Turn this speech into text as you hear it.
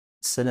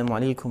Assalamu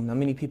alaikum. Now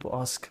many people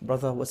ask,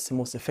 brother, what's the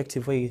most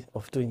effective way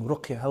of doing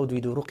ruqya? How do we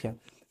do ruqya?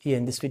 Here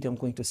in this video, I'm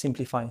going to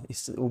simplify.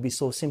 It will be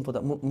so simple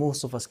that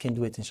most of us can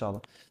do it,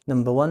 inshallah.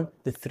 Number one,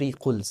 the three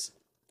quls.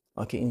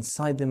 Okay,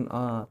 inside them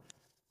are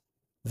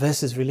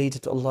verses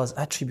related to Allah's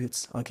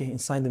attributes. Okay,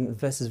 inside them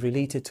verses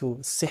related to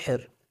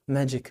sihr,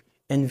 magic,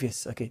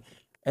 envious. Okay,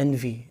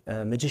 envy,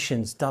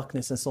 magicians,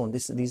 darkness, and so on.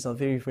 These are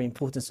very, very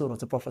important surahs.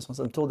 The Prophet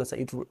ﷺ told us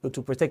that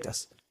to protect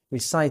us.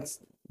 Recite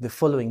the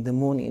following, the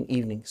morning and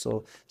evening.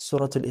 So,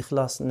 Surah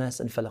Al-Ikhlas, Nas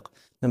and Falaq.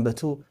 Number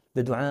two,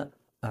 the dua,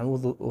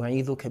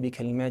 أعوذك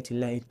بكلمات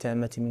الله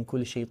التامة من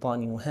كل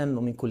شيطان وهام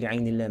ومن كل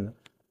عين لامة.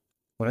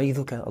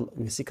 أعوذك,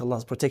 we seek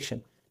Allah's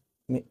protection.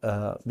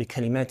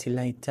 بكلمات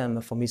الله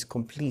التامة, from His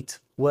complete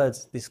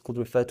words. This could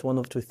refer to one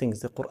of two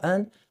things, the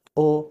Quran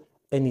or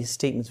any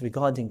statements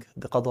regarding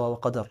the qada wa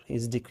qadar,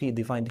 His decree,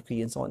 divine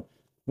decree, and so on.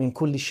 من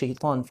كل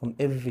شيطان, from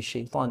every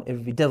shaitan,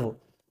 every devil.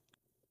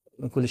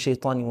 من كل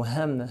شيطان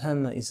وهامة,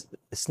 hamma is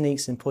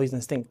snakes and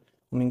poisonous thing.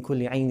 ومن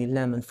كل عين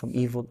لامة, from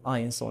evil eye,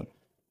 and so on.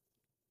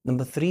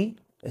 Number three,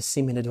 a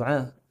similar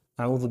dua,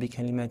 أعوذ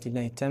بكلمات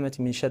الله التامة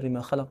من شر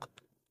ما خلق,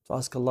 to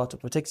ask Allah to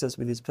protect us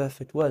with His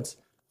perfect words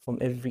from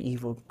every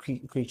evil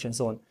creature, and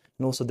so on.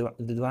 And also the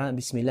dua,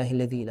 بسم الله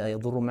الذي لا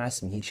يضر مع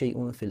اسمه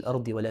شيء في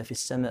الأرض ولا في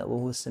السماء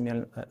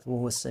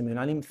وهو السميع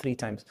العليم, 3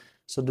 times.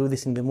 So do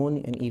this in the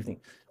morning and evening.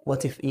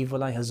 What if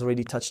evil eye has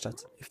already touched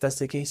us? If that's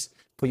the case,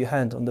 put your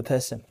hand on the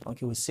person,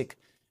 okay, who is sick,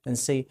 and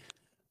say,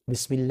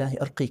 Bismillah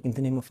arqiq, in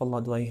the name of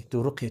Allah do I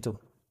do ruqyatu,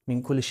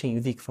 min kulli shay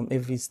yudhik, from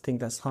everything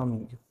that's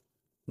harming you.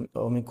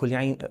 ومن كل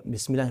عين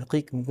بسم الله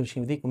يرقيك من كل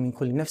شيء يؤذيك ومن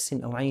كل نفس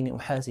أو عين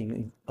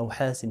أو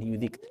حاسد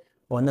يؤذيك.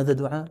 Or another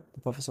dua,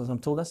 the Prophet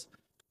ﷺ told us,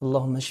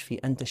 اللهم اشفي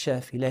أنت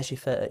شافي لا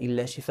شفاء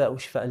إلا شفاء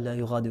شفاء لا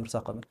يغادر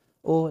سقما.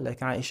 Or like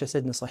Aisha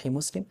said in Sahih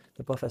Muslim,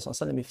 the Prophet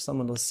ﷺ, if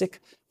someone was sick,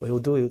 what he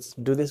would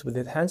do this with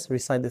his hands,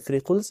 recite the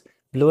 3 quls,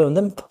 blow on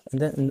them,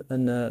 and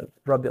then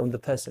rub it on the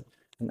person.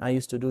 And I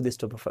used to do this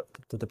to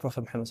the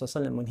Prophet Muhammad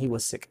ﷺ when he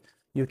was sick.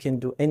 You can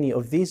do any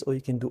of these, or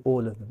you can do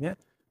all of them. Yeah.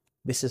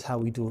 This is how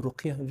we do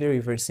ruqyah. Very,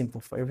 very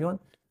simple for everyone.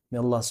 May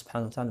Allah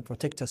subhanahu wa ta'ala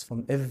protect us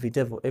from every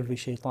devil, every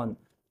shaitan,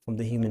 from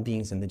the human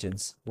beings and the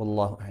jinns.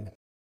 Wallahu a'lam.